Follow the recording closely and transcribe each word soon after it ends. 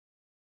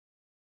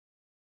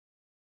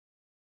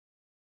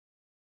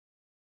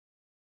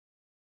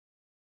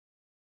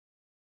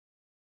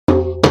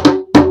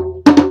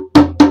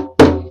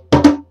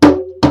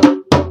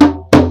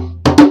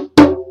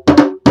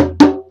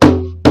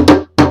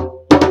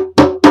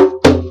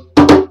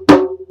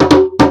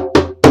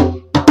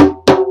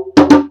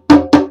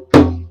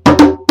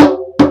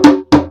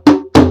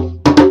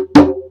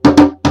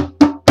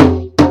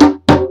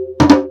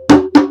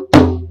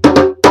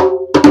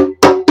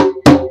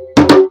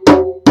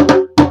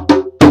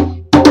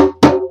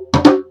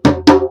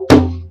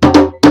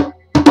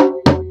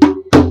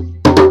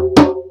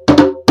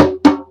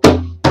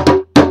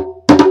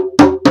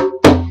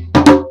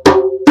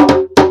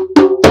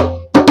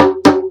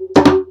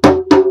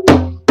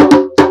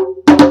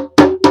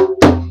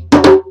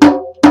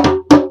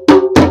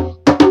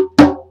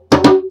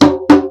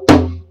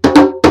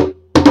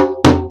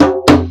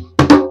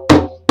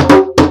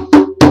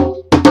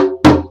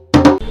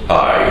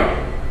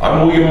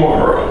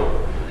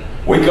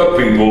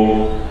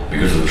people,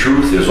 because the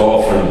truth is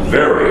often,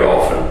 very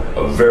often,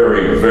 a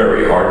very,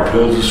 very hard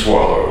pill to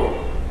swallow.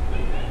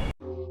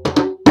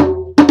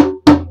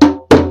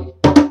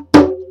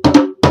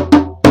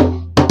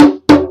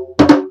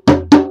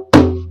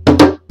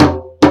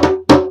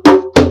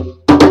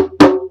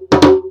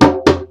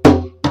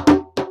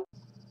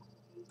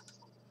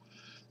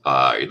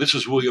 Hi, this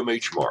is William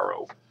H.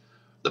 Morrow.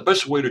 The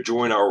best way to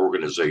join our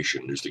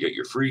organization is to get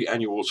your free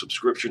annual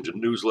subscription to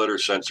Newsletter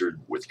Censored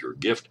with your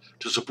gift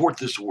to support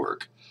this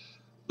work.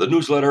 The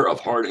newsletter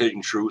of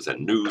hard-hitting truth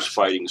and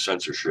news-fighting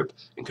censorship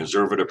and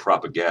conservative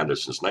propaganda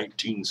since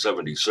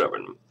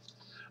 1977.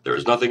 There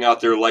is nothing out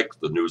there like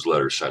the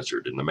Newsletter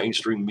Censored in the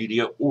mainstream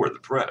media or the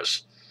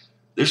press.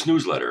 This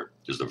newsletter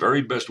is the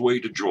very best way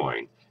to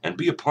join and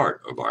be a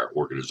part of our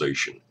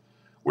organization.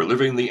 We're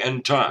living the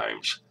end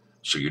times,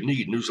 so you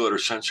need Newsletter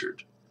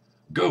Censored.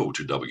 Go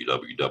to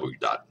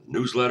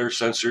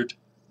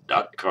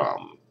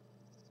www.newslettercensored.com.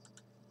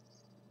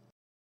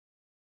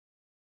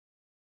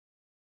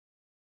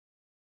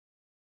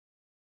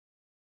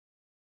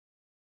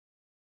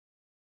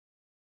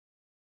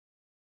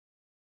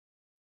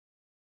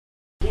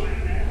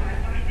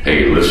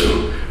 Hey,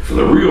 listen, for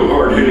the real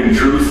hard-hitting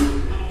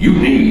truth, you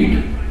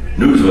need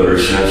Newsletter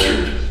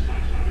Censored.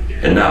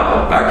 And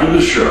now, back to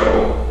the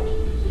show.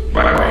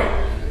 Bye-bye.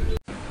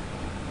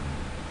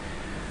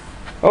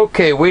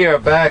 Okay, we are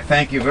back.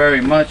 Thank you very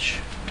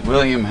much,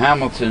 William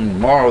Hamilton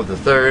Morrow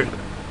III,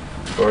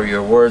 for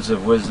your words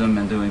of wisdom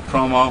and doing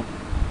promo.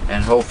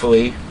 And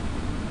hopefully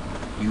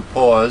you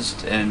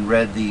paused and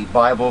read the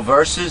Bible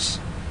verses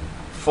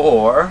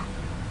for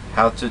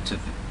how to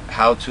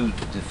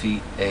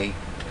defeat a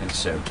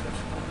conservative.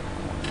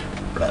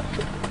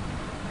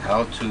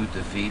 How to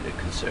defeat a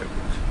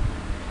conservative.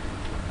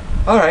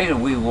 All right,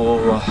 and we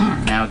will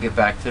now get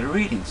back to the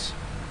readings.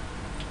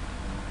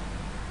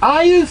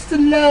 I used to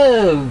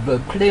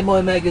love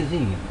Playboy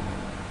magazine.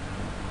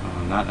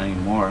 Not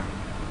anymore.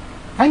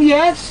 And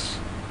yes,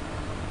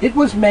 it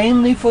was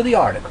mainly for the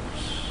articles.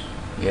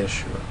 Yeah,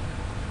 sure.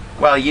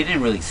 Well, you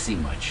didn't really see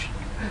much.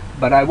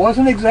 But I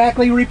wasn't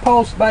exactly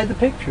repulsed by the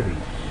pictures.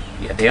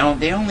 Yeah,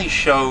 they only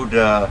showed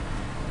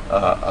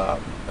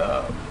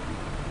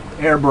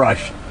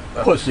Airbrushed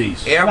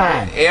pussies.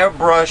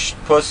 Airbrushed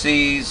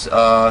pussies.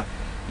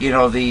 You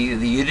know,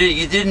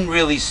 you didn't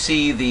really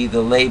see the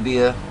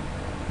labia.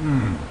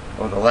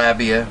 Or the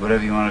labia,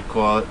 whatever you want to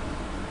call it,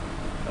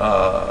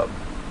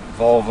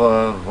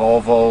 Volvo,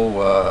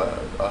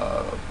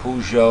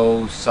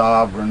 Peugeot,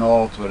 Saab,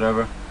 Renault,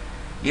 whatever.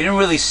 You didn't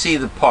really see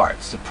the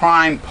parts, the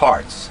prime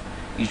parts.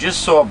 You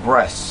just saw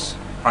breasts,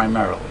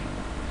 primarily.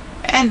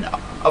 And,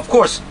 of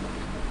course,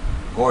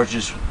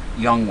 gorgeous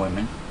young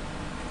women.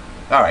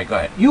 All right, go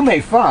ahead. You may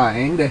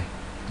find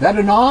that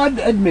an odd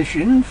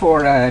admission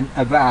for an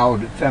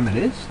avowed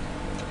feminist,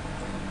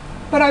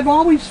 but I've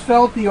always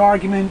felt the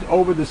argument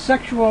over the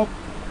sexual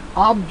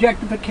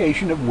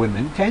objectification of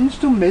women tends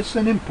to miss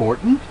an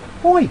important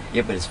point.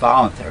 Yeah, but it's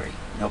voluntary.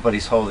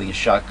 Nobody's holding a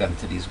shotgun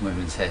to these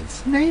women's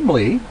heads.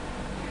 Namely,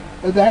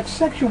 that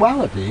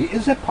sexuality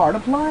is a part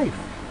of life.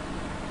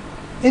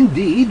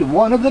 Indeed,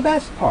 one of the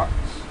best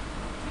parts.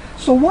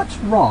 So what's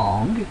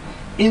wrong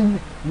in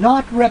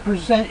not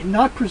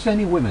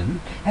presenting women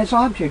as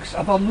objects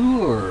of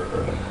allure?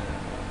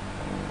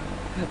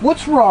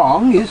 What's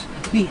wrong is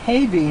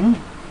behaving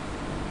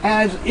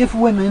as if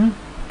women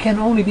can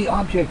only be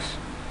objects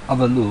of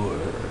allure,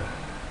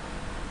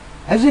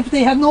 as if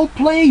they have no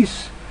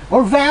place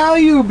or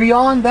value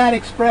beyond that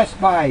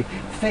expressed by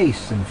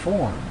face and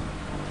form.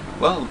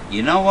 Well,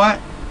 you know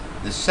what?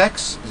 The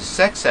sex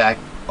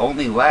act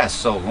only lasts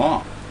so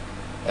long.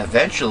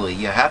 Eventually,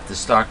 you have to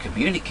start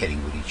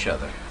communicating with each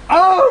other.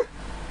 Oh,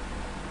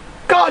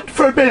 God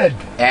forbid!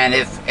 And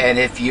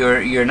if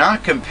you're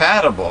not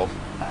compatible,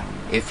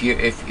 if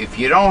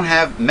you don't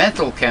have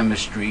mental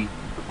chemistry,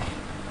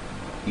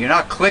 you're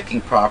not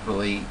clicking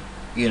properly,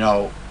 you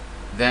know,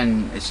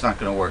 then it's not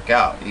going to work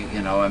out.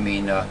 You know, I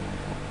mean,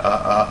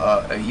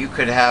 you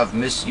could have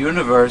Miss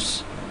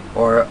Universe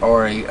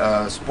or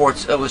a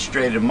Sports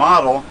Illustrated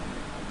model,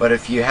 but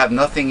if you have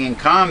nothing in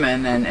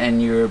common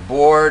and you're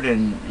bored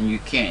and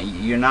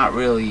you're not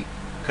really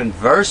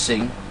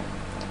conversing,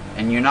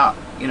 and you're not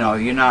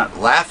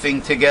laughing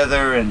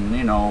together, and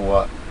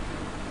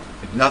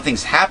if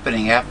nothing's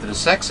happening after the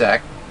sex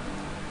act,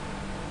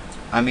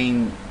 I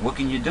mean, what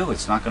can you do?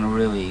 It's not going to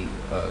really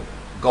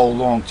go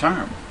long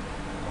term.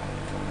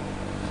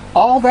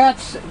 All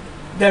that's...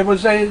 There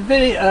was a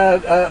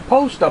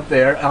post up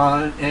there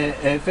on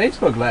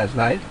Facebook last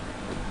night.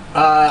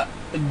 I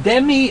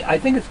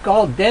think it's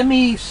called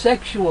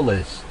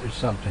demisexualist or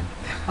something.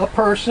 A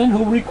person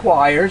who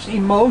requires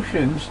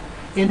emotions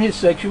in his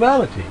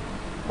sexuality.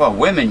 Well,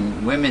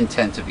 women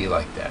tend to be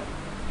like that.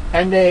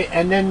 And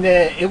then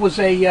it was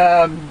a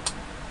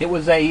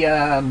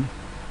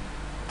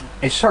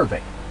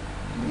survey.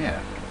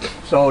 Yeah.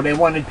 So they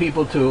wanted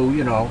people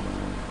to,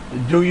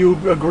 do you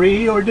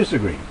agree or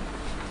disagree?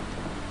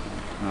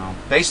 Well,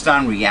 based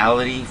on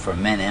reality for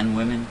men and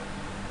women,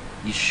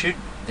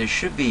 there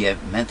should be a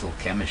mental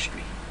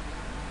chemistry.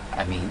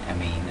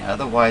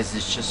 Otherwise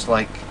it's just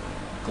like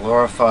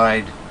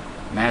glorified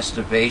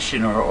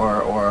masturbation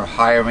or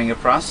hiring a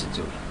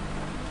prostitute.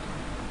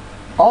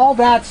 All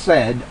that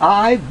said,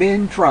 I've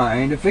been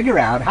trying to figure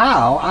out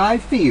how I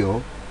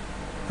feel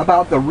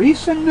about the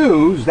recent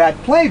news that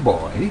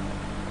Playboy,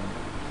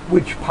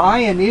 which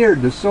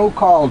pioneered the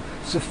so-called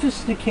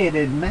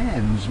sophisticated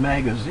man's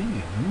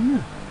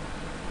magazine,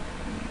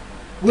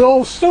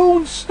 will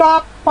soon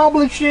stop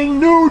publishing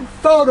nude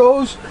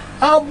photos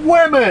of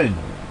women.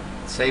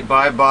 Say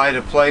bye-bye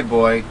to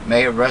Playboy.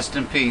 May it rest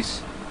in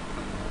peace.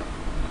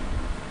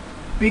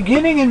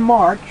 Beginning in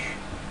March,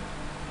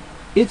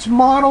 its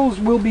models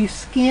will be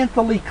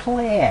scantily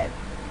clad.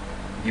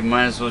 You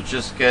might as well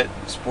just get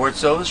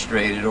Sports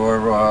Illustrated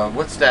or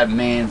what's that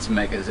man's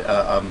magazine?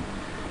 Oh,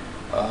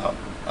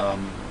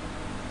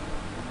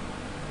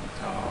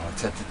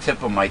 it's at the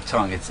tip of my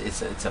tongue.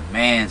 It's a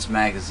man's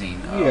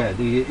magazine. Yeah,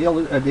 the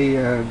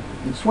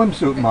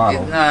swimsuit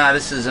model. Nah,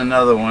 this is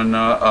another one.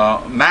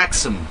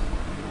 Maxim.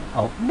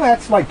 Oh,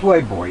 that's like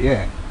Playboy,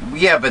 yeah.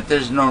 Yeah, but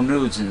there's no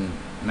nudes in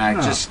Max.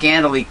 No. Just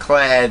scantily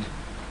clad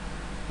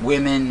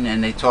women,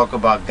 and they talk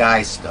about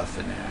guy stuff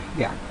in there.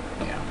 Yeah.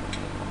 Yeah.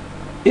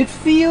 It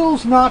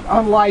feels not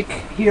unlike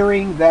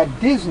hearing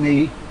that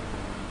Disney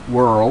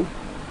World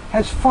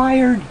has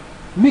fired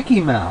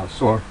Mickey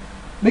Mouse or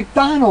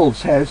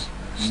McDonald's has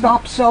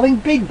stopped selling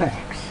Big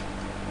Macs.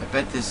 I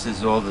bet this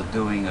is all the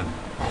doing of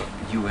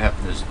Hugh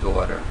Hefner's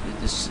daughter.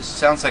 This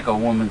sounds like a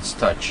woman's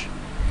touch,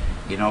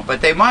 you know.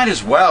 But they might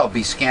as well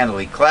be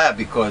scantily clad,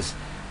 because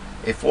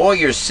if all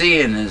you're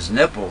seeing is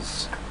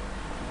nipples,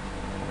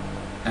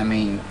 I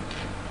mean,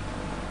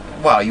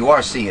 well, you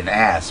are seeing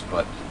ass,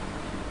 but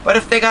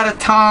if they got a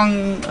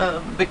tongue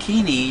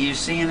bikini, you're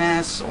seeing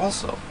ass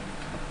also.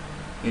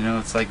 You know,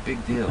 it's like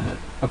big deal.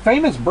 A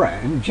famous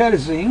brand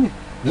jettisoning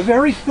the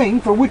very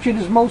thing for which it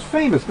is most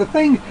famous, the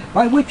thing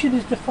by which it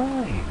is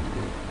defined.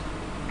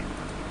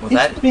 Well,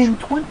 It's been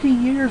 20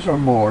 years or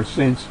more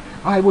since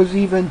I was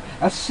even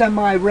a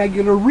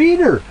semi-regular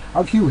reader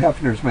of Hugh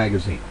Hefner's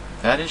magazine.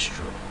 that is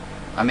true.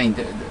 I mean,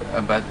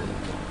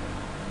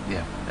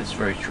 yeah, that's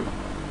very true.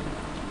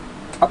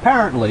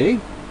 Apparently,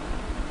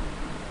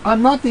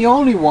 I'm not the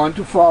only one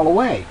to fall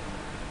away.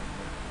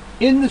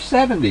 In the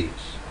 70s,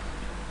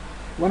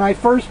 when I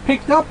first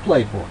picked up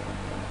Playboy,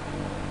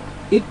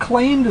 it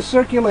claimed a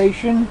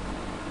circulation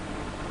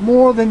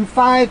more than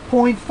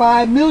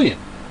 5.5 million.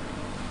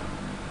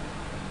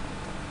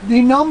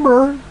 The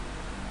number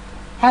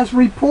has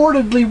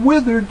reportedly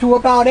withered to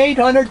about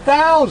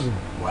 800,000.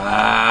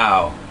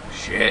 Wow.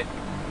 Shit.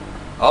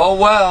 Oh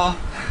well.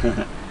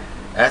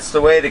 That's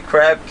the way the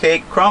crab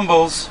cake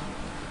crumbles.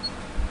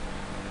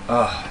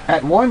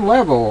 At one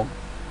level,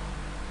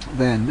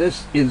 then,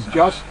 this is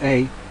just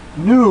a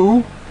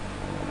new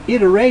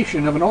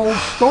iteration of an old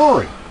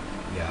story.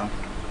 Yeah.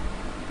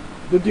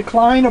 The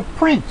decline of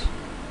print.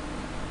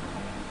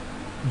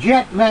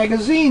 Jet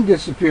magazine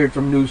disappeared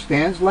from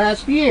newsstands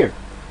last year.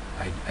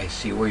 I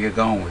see where you're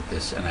going with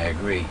this, and I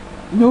agree.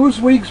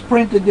 Newsweek's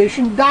print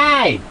edition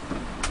died,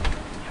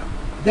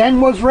 then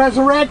was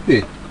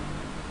resurrected.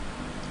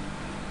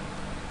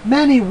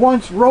 Many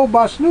once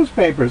robust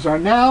newspapers are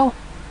now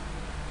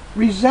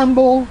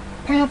resemble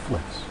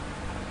pamphlets.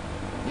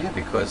 Yeah,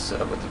 because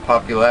with the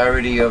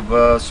popularity of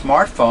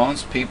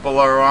smartphones, people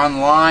are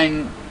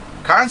online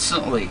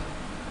constantly.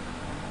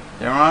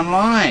 They're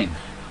online.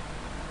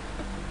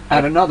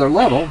 At another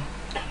level,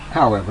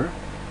 however,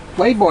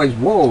 Playboy's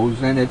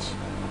woes and its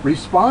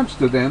response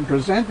to them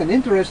present an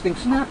interesting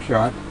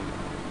snapshot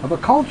of a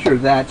culture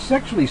that,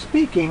 sexually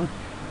speaking,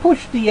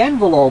 pushed the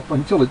envelope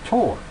until it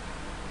tore.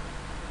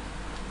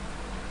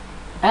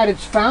 At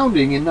its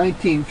founding in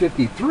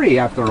 1953,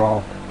 after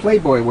all,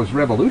 Playboy was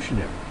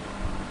revolutionary.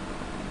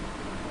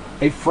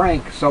 A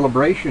frank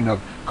celebration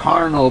of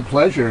carnal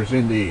pleasures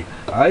in the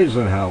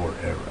Eisenhower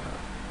era,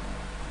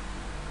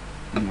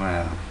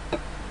 Wow.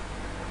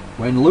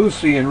 when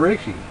Lucy and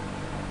Ricky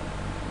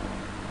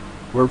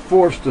were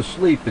forced to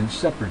sleep in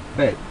separate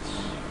beds.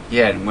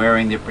 Yeah, and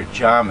wearing their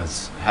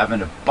pajamas, having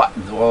it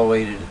buttoned all the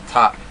way to the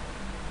top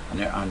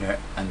on their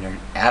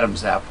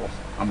Adam's apple.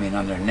 I mean,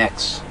 on their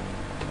necks.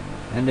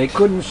 And they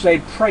couldn't say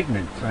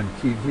pregnant on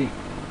TV.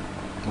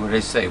 What do they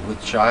say?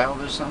 With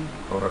child or something?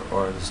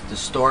 Or the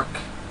stork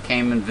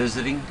came and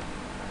visiting?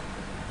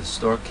 The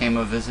stork came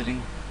a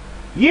visiting?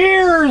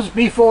 Years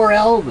before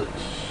Elvis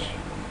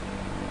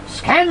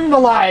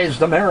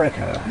scandalized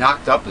America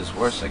Knocked up is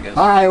worse, I guess.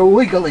 by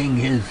wiggling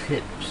his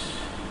hips.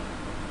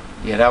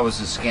 Yeah, that was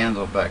a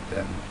scandal back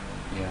then.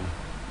 Yeah.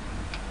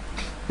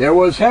 There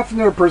was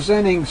Hefner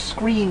presenting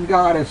screen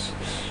goddess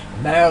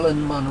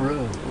Marilyn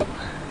Monroe.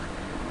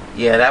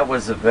 Yeah, that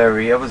was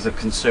a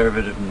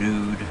conservative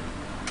nude.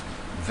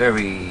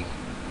 Very,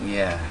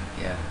 yeah,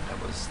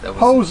 that was.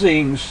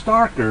 Posing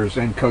starkers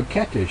and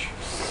coquettish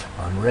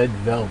on red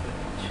velvet.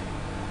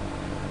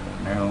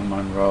 Marilyn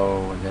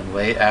Monroe, and then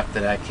late after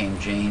that came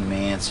Jane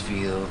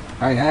Mansfield.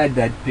 I had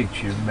that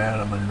picture of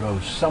Marilyn Monroe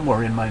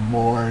somewhere in my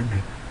morgue,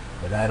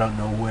 but I don't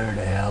know where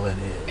the hell it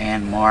is.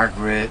 And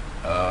Margaret,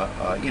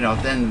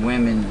 then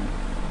women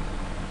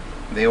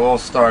they all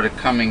started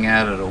coming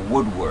out of the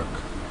woodwork.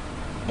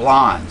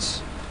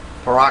 Blondes,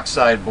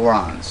 peroxide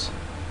blondes.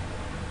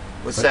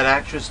 What's that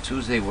actress,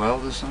 Tuesday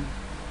Weld or something?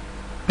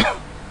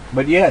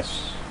 But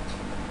yes,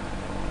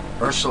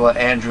 Ursula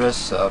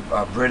Andress,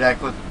 Britt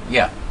Eklund.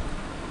 Yeah,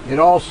 it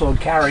also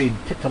carried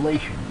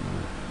titillation.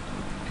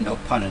 no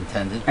pun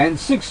intended. And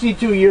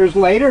 62 years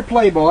later,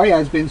 Playboy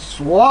has been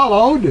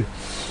swallowed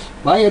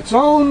by its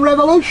own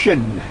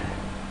revolution.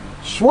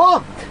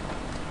 Swamped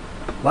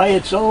by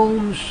its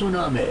own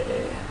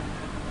tsunami.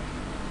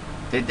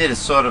 They did a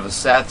sort of a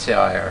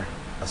satire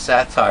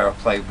of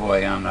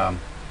Playboy on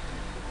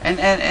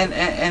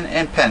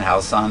and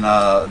Penthouse on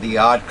the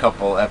Odd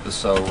Couple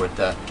episode with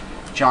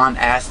John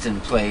Astin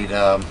played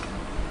the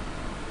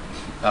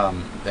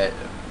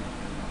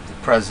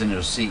president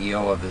or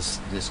CEO of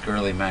this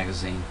girly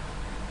magazine.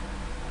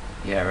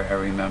 Yeah, I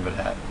remember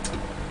that.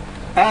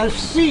 As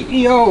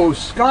CEO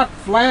Scott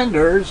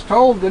Flanders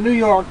told the New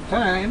York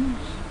Times,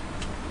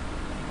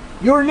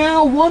 "You're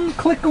now one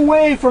click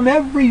away from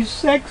every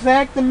sex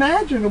act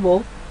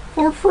imaginable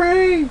for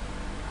free."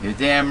 You're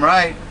damn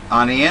right.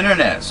 On the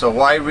internet. So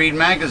why read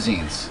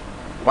magazines?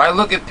 Why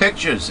look at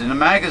pictures in a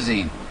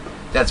magazine?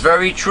 That's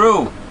very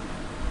true.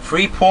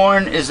 Free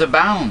porn is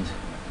abound.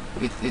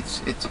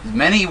 It's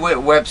many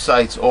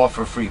websites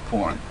offer free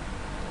porn.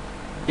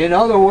 In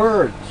other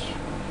words,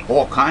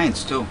 All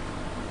kinds too.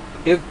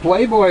 if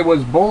Playboy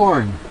was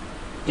born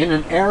in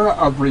an era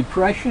of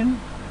repression,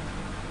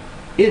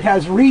 it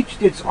has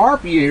reached its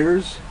ARP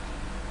years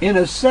in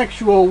a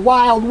sexual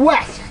Wild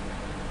West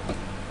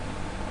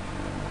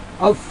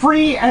of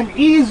free and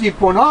easy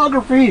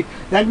pornography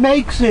that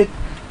makes it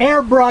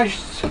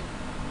airbrushed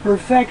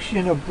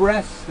perfection of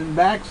breasts and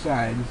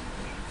backsides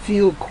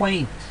feel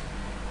quaint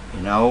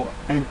You know,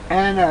 and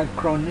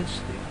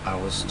anachronistic. I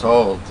was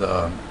told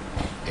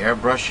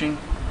airbrushing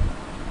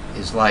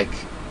is like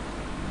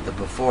the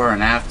before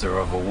and after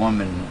of a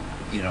woman,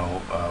 you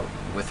know,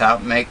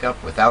 without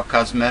makeup, without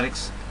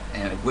cosmetics,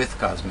 and with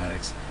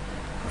cosmetics,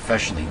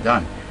 professionally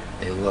done.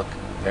 They look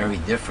very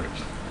different.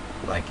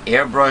 Like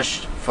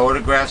airbrushed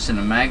photographs in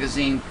a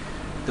magazine,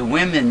 the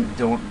women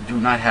do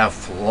not have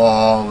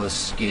flawless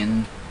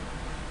skin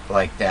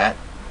like that.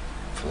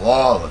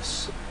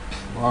 Flawless.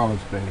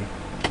 Flawless, baby.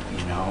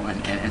 You know,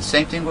 and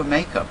same thing with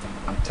makeup.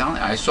 I'm telling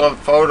you, I saw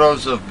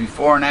photos of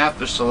before and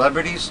after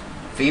celebrities,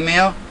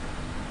 female,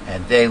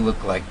 and they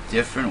look like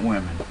different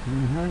women.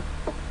 Mm-hmm.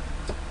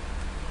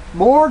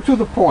 More to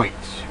the point,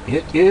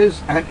 it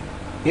is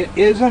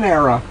an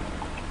era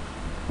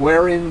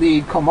wherein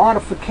the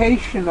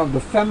commodification of the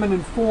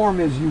feminine form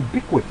is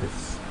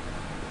ubiquitous.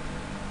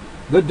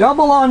 The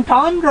double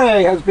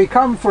entendre has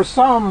become for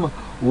some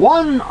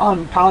one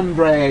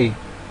entendre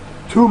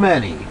too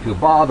many to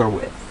bother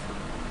with.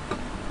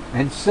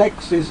 And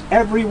sex is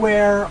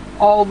everywhere,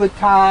 all the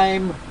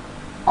time,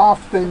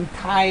 often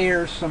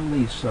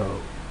tiresomely so.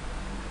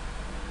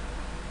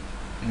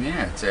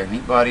 Yeah, it's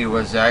anybody who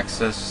has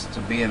access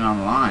to being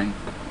online,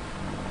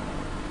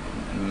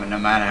 no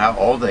matter how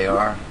old they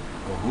are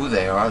or who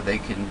they are, they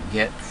can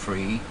get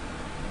free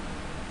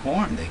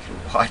porn. They can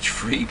watch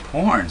free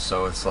porn.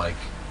 So it's like,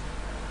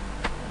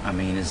 I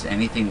mean, is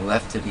anything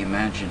left to the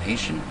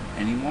imagination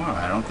anymore?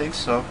 I don't think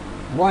so.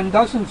 One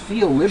doesn't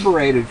feel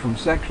liberated from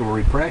sexual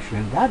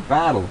repression. That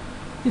battle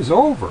is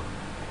over.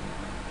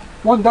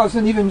 One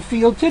doesn't even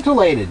feel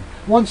titillated.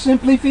 One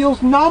simply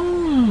feels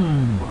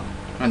numb.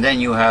 And then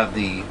you have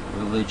the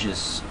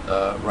religious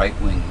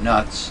right-wing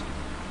nuts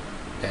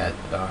that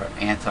are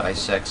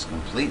anti-sex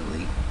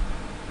completely,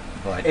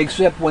 but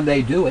Except when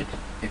they do it.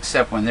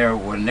 except when they're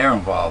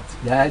involved,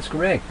 That's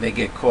correct. they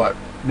get caught.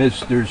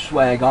 Mr.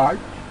 Swagart.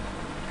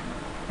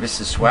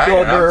 Mrs.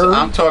 Swagger, Brother.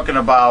 I'm talking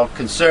about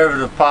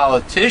conservative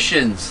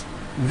politicians.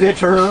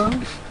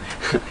 Vitter.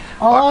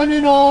 On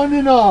and on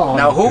and on.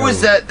 Now, who it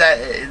was goes.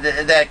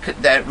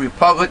 that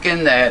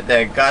Republican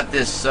that got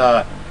this?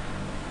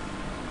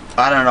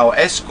 I don't know,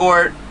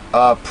 escort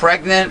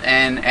pregnant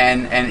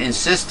and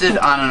insisted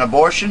on an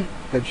abortion,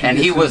 That she and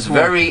gets he an was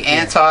abortion, very yeah.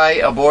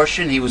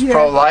 anti-abortion. He was Yeah.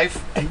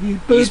 pro-life.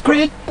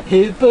 Hypocrite,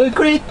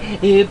 hypocrite,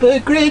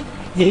 hypocrite,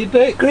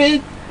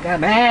 hypocrite.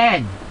 Come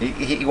on.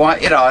 He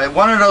want, you know,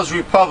 one of those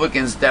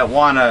Republicans that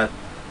want to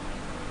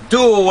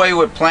do away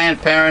with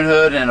Planned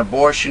Parenthood and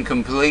abortion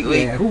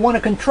completely. Yeah, who want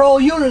to control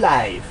your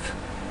life.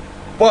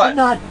 But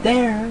Not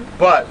there.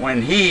 but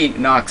when he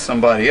knocks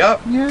somebody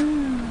up, Yeah.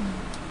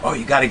 oh,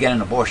 you got to get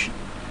an abortion.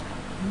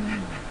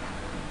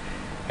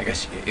 I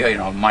guess, you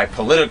know, my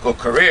political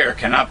career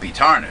cannot be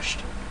tarnished.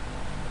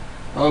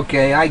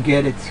 Okay, I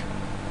get it.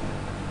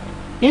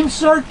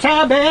 Insert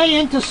tab A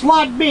into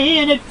slot B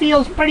and it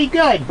feels pretty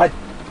good, but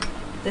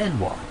then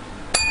what?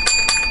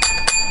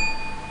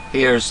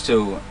 Here's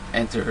to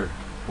enter,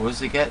 what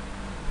does it get?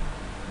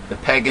 The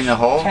peg in the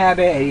hole? Tab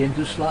A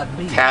into slot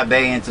B. Tab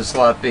A into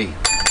slot B.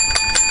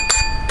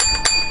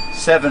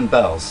 7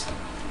 bells.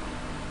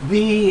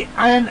 The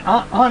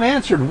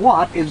unanswered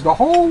what is the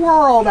whole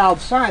world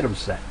outside of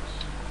sex.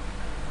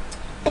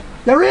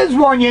 There is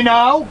one, you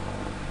know.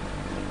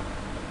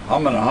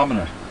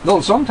 Humana.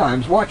 Though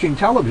sometimes watching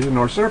television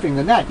or surfing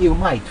the net, you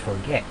might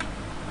forget.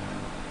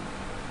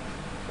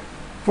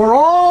 For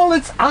all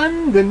its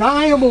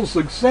undeniable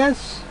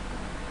success,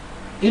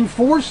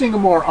 enforcing a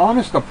more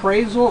honest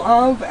appraisal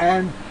of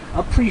and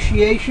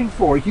appreciation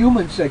for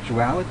human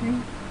sexuality,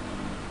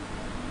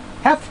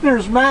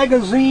 Hefner's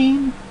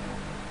magazine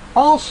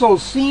also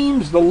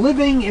seems the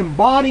living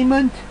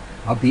embodiment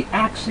of the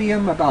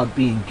axiom about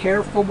being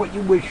careful what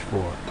you wish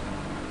for.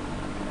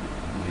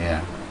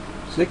 Yeah.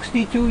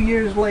 62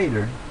 years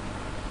later,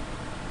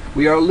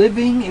 we are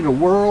living in a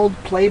world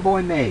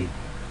Playboy made.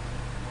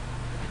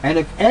 And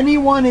if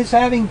anyone is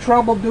having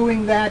trouble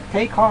doing that,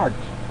 take heart.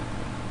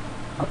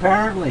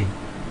 Apparently,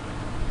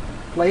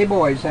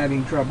 Playboy's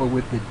having trouble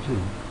with it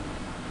too.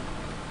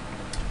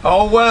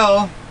 Oh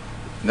well,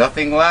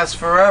 nothing lasts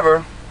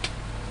forever.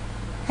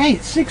 Hey,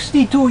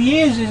 62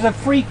 years is a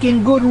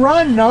freaking good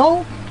run,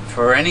 no?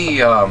 For any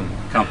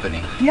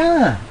company.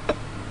 Yeah.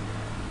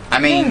 I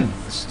mean,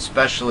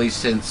 especially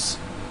since,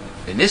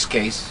 in this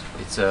case,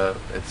 it's a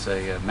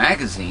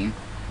magazine,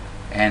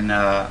 and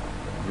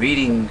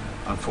reading,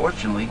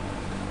 unfortunately,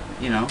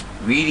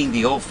 reading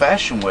the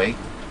old-fashioned way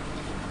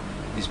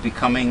is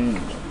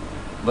becoming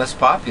less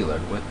popular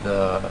with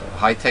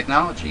high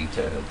technology,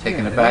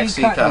 taking a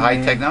backseat to high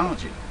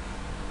technology.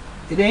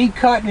 It ain't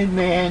cutting it,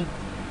 man.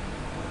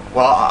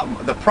 Well,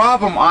 the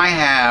problem I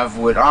have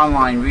with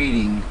online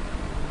reading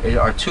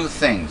are two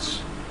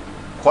things.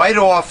 Quite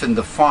often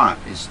the font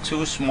is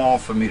too small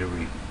for me to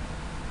read.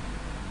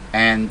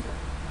 And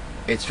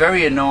it's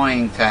very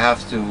annoying to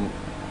have to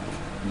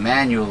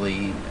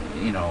manually,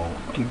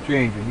 keep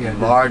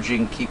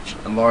changing, keep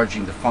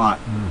enlarging the font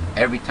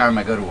every time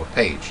I go to a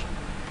page.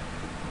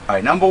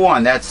 Alright, number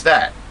one, that's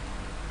that.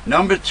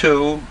 Number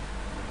two,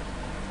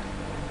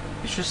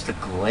 it's just the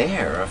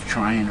glare of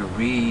trying to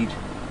read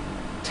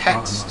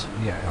text,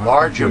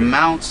 large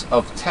amounts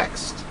of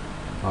text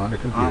on the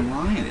computer.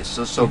 Online. It's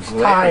so it's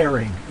glaring.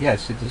 Tiring.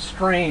 Yes, it's a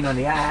strain on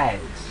the eyes.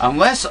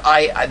 Unless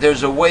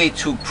there's a way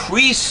to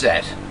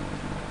preset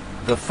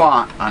the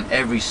font on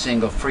every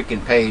single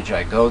freaking page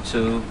I go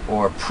to,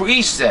 or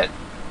preset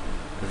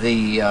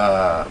the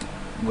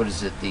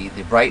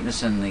the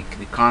brightness and the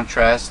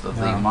contrast of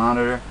the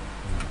monitor.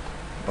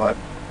 But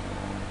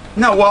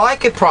no, well, I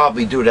could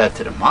probably do that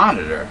to the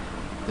monitor,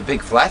 the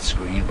big flat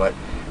screen, but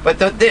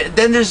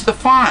then there's the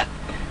font.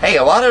 Hey,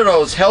 a lot of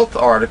those health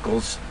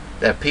articles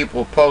that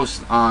people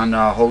post on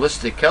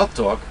Holistic Health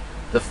Talk,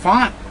 the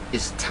font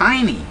is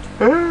tiny.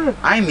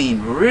 I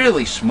mean,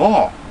 really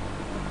small.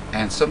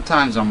 And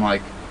sometimes I'm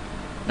like,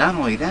 not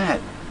only that,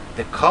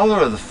 the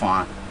color of the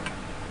font,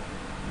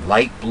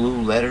 light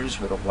blue letters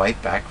with a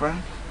white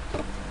background,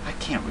 I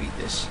can't read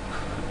this.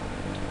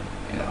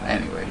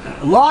 Anyway.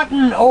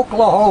 Lawton,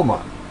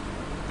 Oklahoma.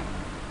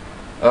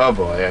 Oh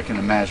boy, I can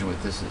imagine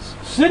what this is.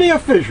 City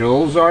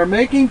officials are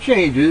making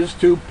changes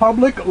to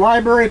public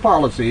library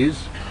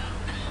policies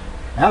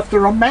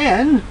after a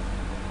man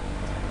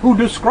who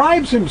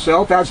describes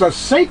himself as a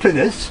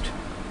Satanist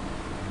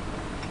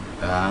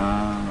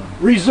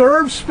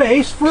reserved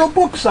space for a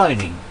book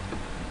signing.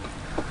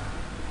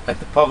 At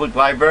the public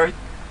library?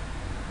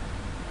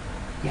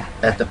 Yeah.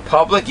 At the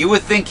public? You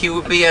would think he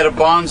would be at a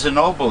Barnes &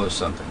 Noble or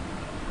something.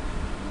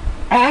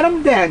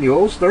 Adam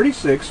Daniels,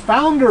 36,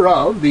 founder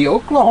of the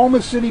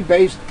Oklahoma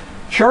City-based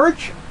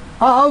Church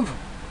of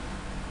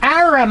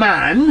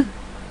Ahriman,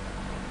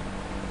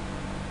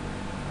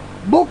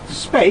 booked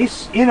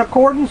space in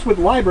accordance with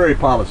library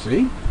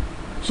policy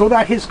so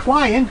that his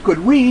client could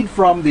read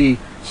from the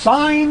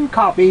signed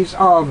copies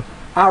of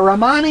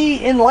Ahrimani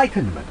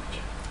Enlightenment.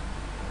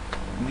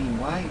 I mean,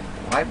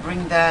 why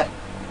bring that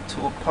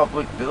to a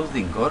public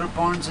building? Go to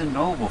Barnes &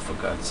 Noble, for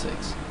God's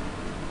sakes.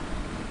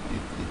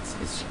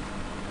 It's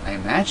I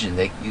imagine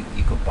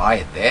you could buy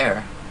it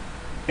there.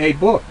 A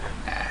book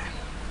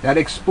that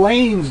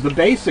explains the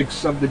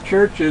basics of the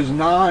church's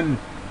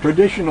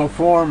non-traditional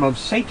form of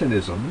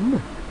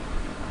Satanism.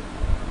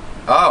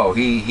 Oh,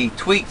 he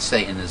tweaked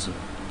Satanism.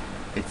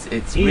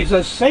 He's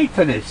a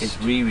Satanist. It's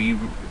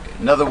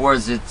in other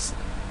words, it's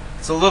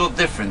a little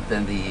different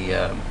than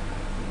the.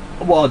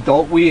 Well,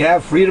 don't we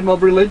have freedom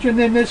of religion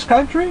in this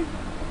country?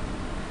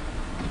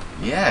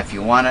 Yeah, if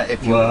you wanna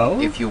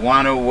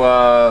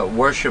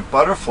worship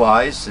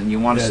butterflies and you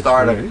want to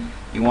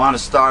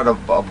start a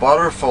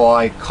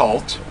butterfly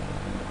cult,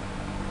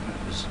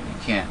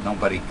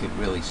 nobody could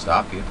really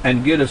stop you.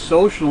 And get a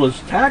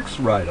socialist tax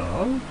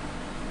write-off.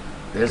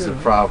 There's a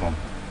problem.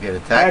 Get a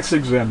tax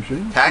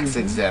exemption. Tax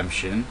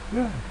exemption.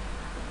 Yeah,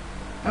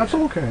 that's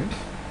okay.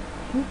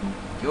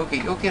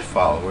 You'll get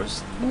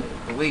followers.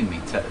 Believe me,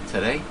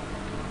 today.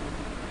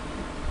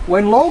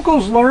 When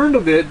locals learned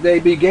of it, they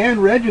began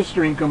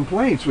registering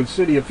complaints with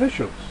city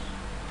officials.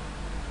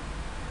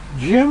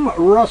 Jim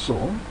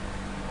Russell,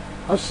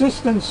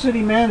 assistant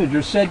city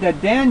manager, said that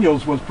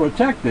Daniels was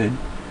protected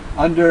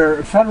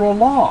under federal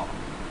law,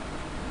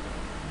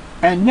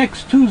 and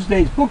next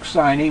Tuesday's book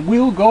signing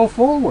will go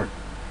forward.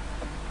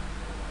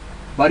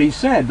 But he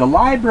said the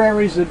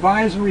library's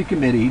advisory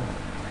committee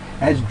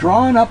has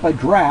drawn up a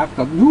draft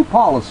of new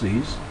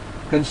policies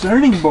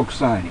concerning book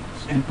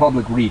signings, and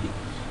public readings.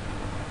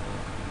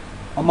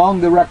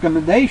 Among the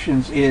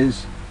recommendations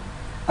is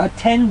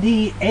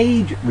attendee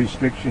age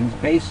restrictions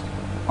based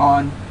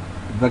on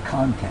the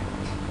content.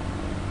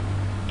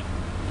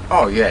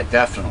 Oh yeah,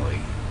 definitely.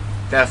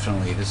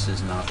 Definitely this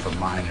is not for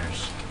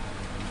minors.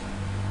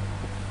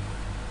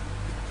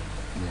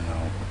 You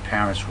know,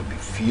 parents would be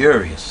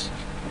furious.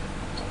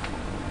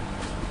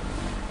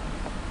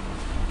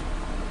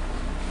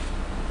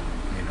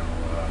 You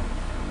know,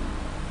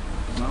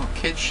 well,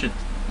 kids should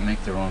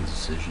make their own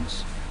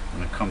decisions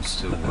when it comes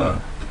to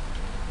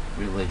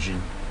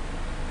religion.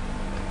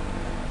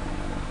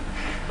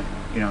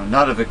 You know,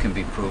 none of it can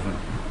be proven.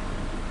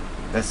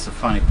 That's the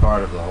funny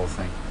part of the whole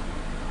thing.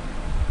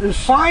 The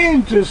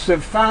scientists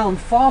have found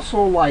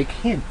fossil-like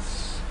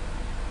hints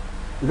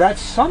that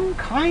some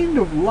kind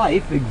of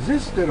life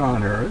existed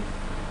on Earth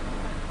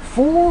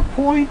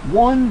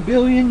 4.1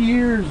 billion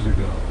years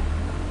ago,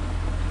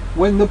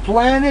 when the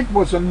planet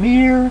was a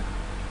mere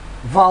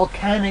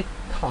volcanic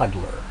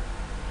toddler.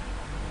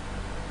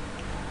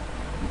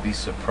 You'd be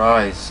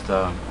surprised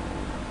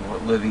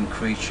what living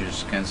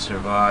creatures can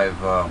survive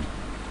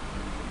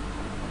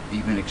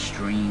even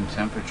extreme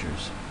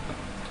temperatures.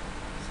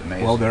 It's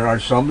amazing. Well, there are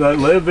some that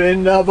live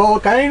in the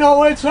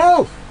volcano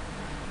itself.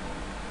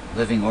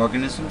 Living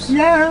organisms?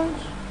 Yes.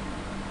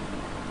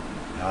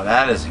 Now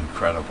that is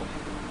incredible.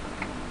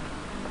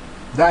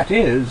 That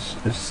is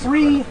That's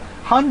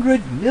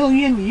 300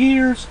 million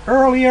years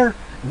earlier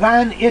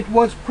than it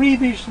was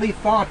previously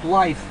thought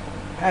life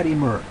had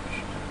emerged.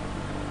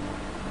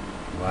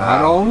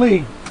 Not Wow.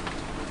 only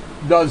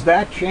does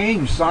that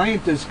change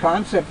scientists'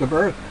 concept of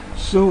Earth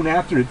soon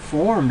after it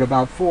formed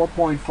about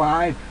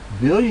 4.5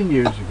 billion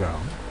years ago,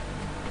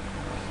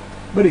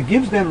 but it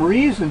gives them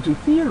reason to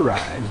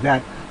theorize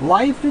that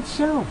life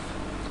itself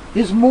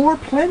is more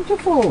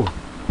plentiful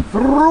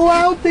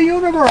throughout the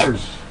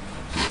universe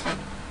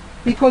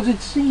because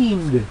it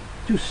seemed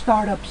to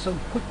start up so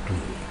quickly.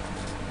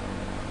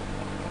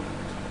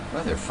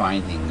 Well, they're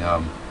finding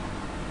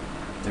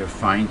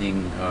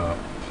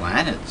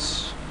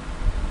planets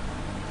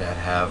that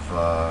have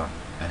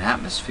an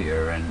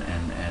atmosphere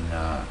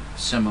and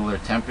similar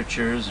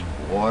temperatures and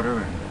water,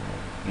 and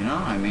you know,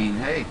 I mean,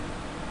 hey.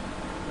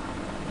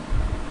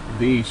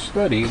 The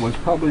study was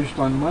published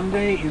on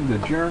Monday in the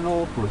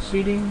journal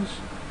Proceedings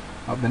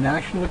of the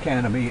National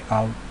Academy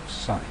of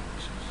Sciences.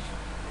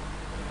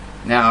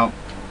 Now,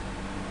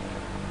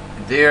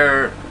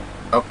 there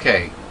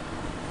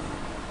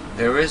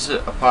is a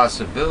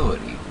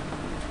possibility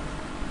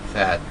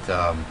that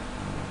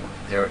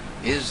there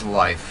is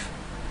life,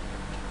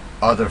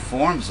 other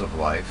forms of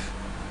life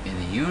in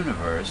the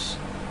universe,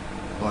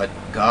 but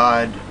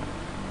God,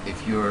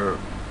 if you're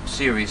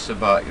serious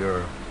about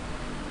your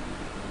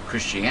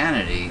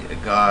Christianity,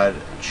 God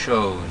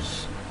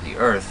chose the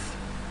earth,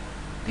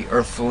 the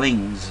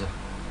earthlings,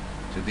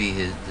 to be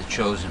the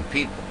chosen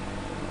people.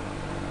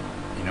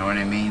 You know what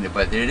I mean?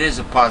 But it is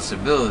a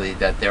possibility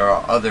that there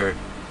are other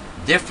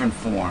different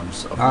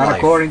forms of Not life.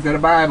 according to the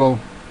Bible.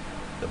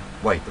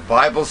 Wait, the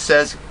Bible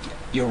says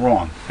you're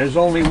wrong. There's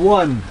only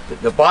one.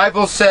 The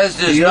Bible says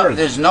The earth.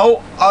 there's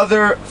no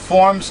other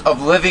forms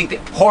of living.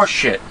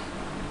 Horseshit.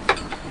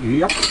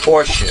 Yep.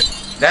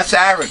 Horseshit. That's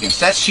arrogance.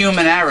 That's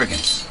human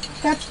arrogance.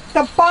 That's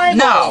the Bible.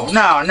 No.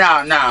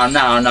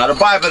 The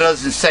Bible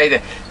doesn't say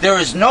that. There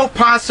is no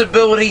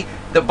possibility.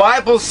 The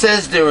Bible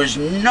says there is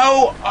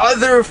no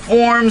other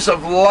forms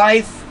of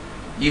life.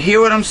 You hear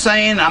what I'm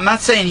saying? I'm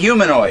not saying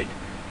humanoid.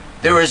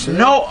 There is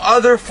no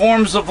other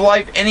forms of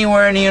life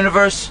anywhere in the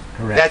universe.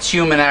 Correct. That's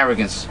human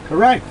arrogance.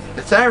 Correct.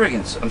 It's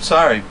arrogance. I'm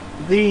sorry.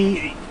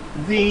 The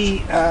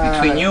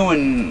Between you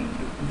and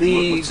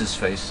the what's his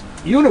face?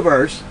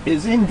 universe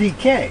is in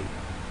decay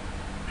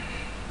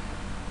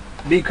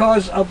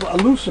because of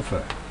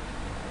Lucifer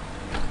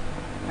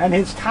and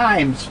his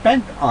time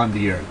spent on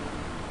the earth.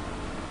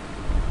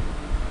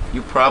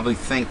 You probably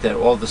think that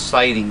all the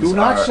sightings Do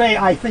not are, say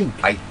I think.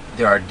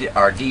 there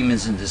are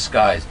demons in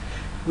disguise.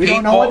 We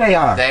don't know what they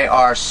are.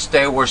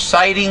 They were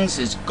sightings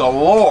is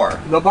galore.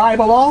 The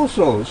Bible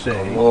also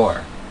says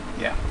Galore.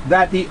 Yeah.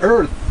 that the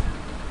earth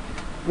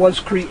was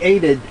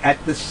created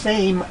at the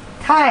same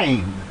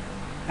time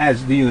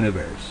as the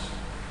universe.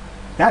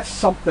 That's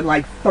something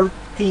like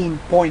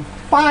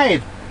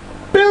 13.5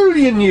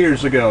 billion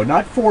years ago,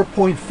 not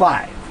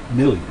 4.5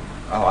 million.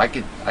 Oh, I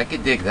could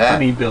dig that. I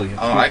mean billion.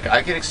 Oh,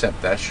 I could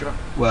accept that, sure.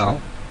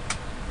 Well,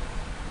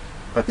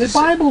 But the to say,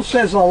 Bible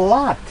says a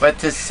lot but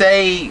to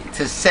say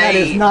that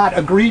is not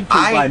agreed to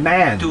by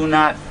man.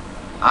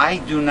 I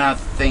do not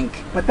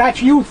think But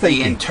that's you the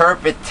thinking.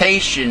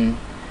 interpretation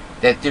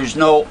that there's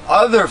no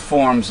other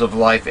forms of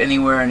life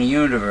anywhere in the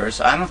universe.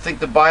 I don't think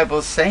the Bible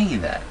is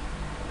saying that.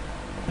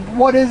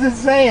 What is it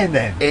saying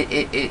then?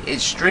 It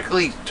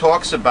strictly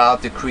talks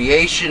about the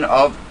creation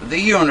of the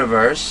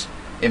universe.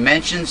 It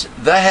mentions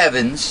the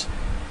heavens,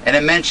 and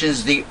it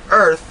mentions the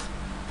earth,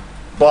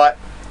 but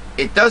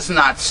it does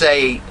not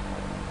say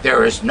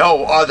there is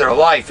no other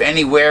life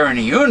anywhere in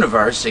the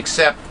universe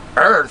except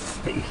Earth.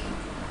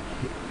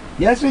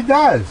 Yes, it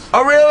does.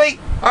 Oh, really?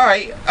 All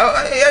right.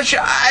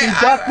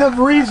 Deductive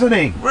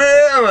reasoning.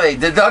 Really?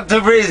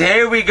 Deductive reasoning.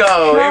 Here we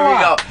go. Here we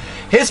go.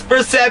 His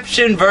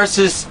perception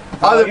versus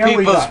other here we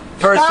people's go.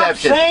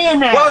 perception. Stop saying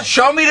that. Well,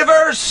 show me the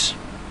verse.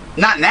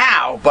 Not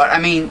now, but I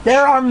mean,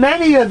 There are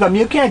many of them.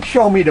 You can't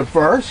show me the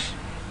verse.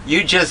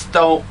 you just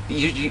don't.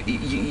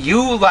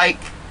 You like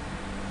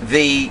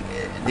the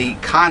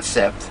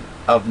concept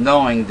of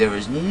knowing there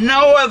is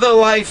no other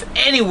life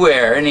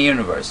anywhere in the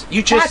universe.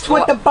 You just That's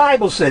what the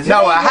Bible says.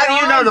 No, It ain't how do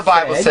what you know I the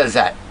Bible said, says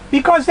that?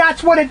 Because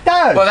that's what it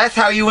does. Well, that's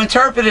how you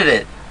interpreted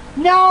it.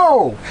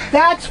 No,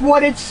 that's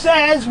what it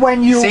says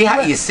when you See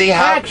how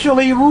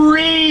actually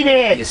read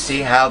it. you see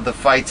how the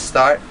fights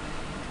start.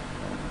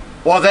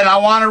 Well, then I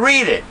want to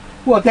read it.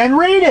 Well, then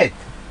read it.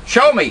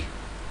 Show me.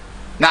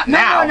 Not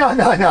now.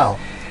 No.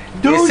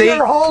 Do You see,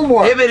 your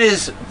homework. If it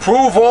is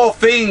prove all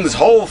things,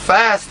 hold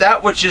fast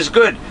that which is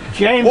good.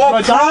 James Well,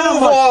 Madonna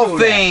prove must all do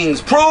that.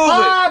 things. Prove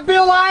it.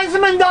 Bill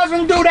Eisenman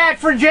doesn't do that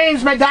for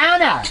James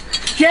Madonna.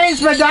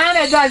 James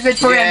Madonna does it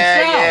for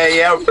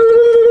himself.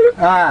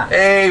 Yeah.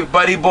 Hey,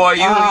 buddy boy,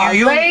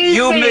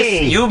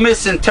 lazy. you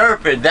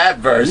misinterpreted that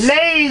verse.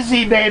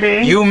 Lazy,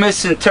 baby. You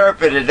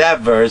misinterpreted that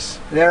verse.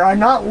 There are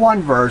not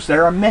one verse.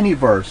 There are many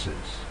verses.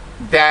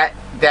 That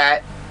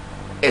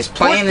is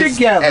plain Put as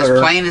together,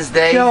 plain as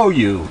day. show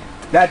you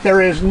that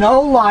there is no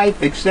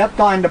life except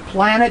on the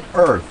planet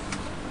Earth.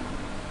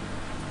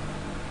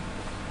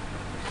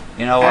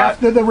 You know what?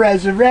 After the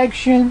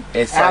resurrection,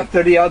 It's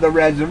after the other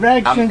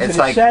resurrections, it's and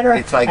like- etc.,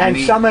 it's like and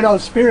me- some of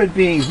those spirit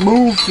beings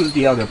move to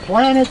the other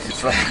planets,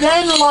 It's like-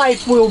 then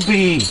life will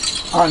be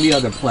on the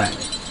other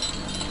planet.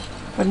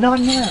 But not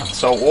now.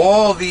 So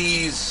all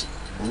these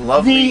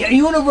lovely The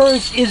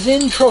universe is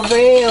in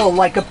travail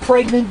like a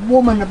pregnant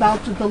woman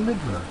about to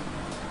deliver.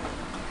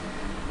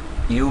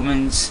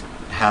 humans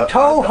have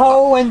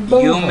Toho and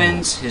boho.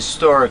 humans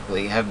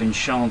historically have been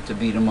shown to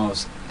be the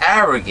most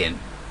arrogant,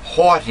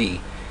 haughty,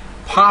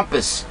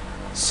 pompous,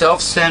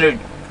 self-centered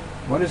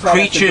What does that have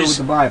to do creatures with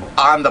the Bible?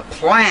 on the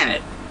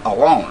planet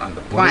alone. On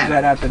the What does planet.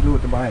 that have to do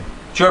with the Bible?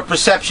 It's your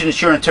perception,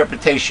 it's your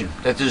interpretation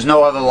that there's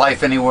no other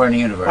life anywhere in the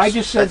universe. I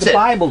just said That's the it.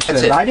 Bible That's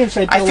said. it. I didn't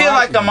say I Bill feel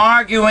like Eisenman. I'm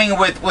arguing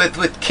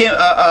with Kim.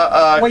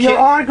 Well, you're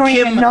arguing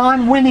in a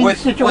non-winning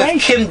situation.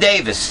 With Kim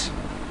Davis.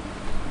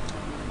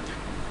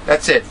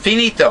 That's it.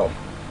 Finito.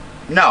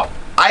 No,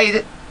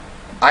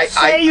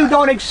 Say you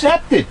don't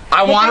accept it.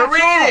 I But want to that's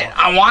read all. it.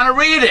 I want to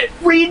read it.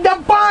 Read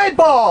the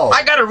Bible.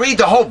 I got to read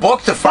the whole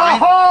book to The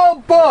find. whole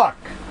book.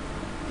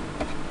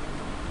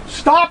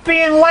 Stop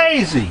being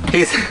lazy.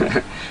 He's,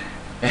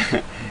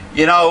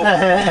 you know,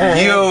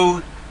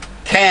 you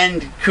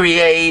can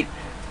create.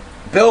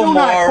 Bill Do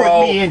not Morrow.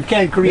 put me in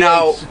Ken Create's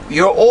No,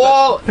 you're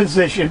all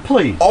position,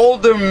 please.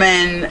 older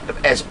men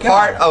as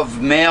part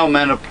of male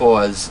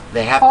menopause.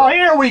 They have Oh, to.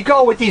 here we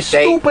go with these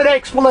They- stupid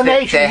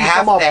explanations They you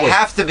come up with.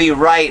 have to be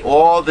right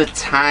all the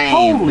time.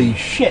 Holy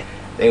shit.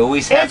 They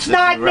always have It's to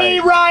not be right. me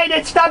right,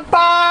 it's the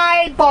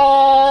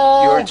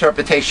Bible. Your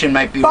interpretation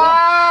might be wrong.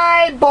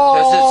 Bible.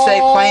 Does it say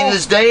plain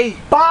as day?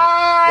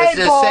 Bible. Does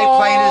it say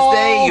plain as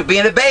day? You're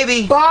being a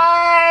baby.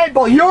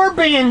 Bible. You're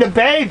being the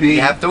baby.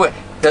 You have to wait.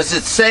 Does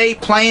it say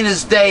plain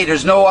as day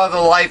there's no other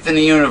life in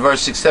the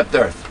universe except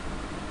Earth?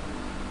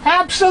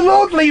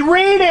 Absolutely,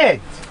 read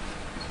it.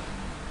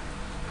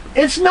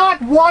 It's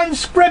not one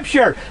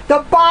scripture. The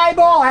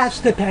Bible has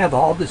to have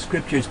all the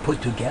scriptures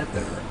put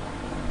together.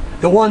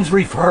 The ones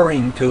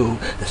referring to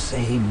the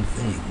same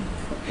thing.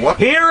 What,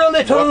 Here a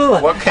little,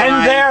 what can and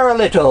I- there a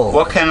little.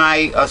 what can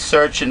I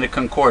search in the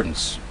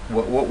concordance?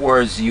 What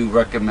words you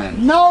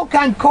recommend? No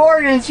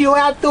concordance. You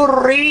have to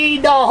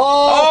read the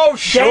whole. Oh,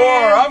 sure.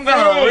 damn I'm going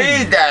to thing.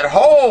 read that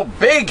whole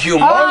big, humongous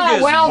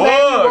Oh, well,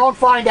 then you book. won't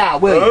find out,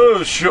 will you?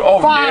 Oh, sure.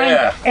 Oh, Fine.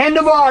 yeah. End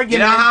of You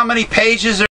argument. know how many pages are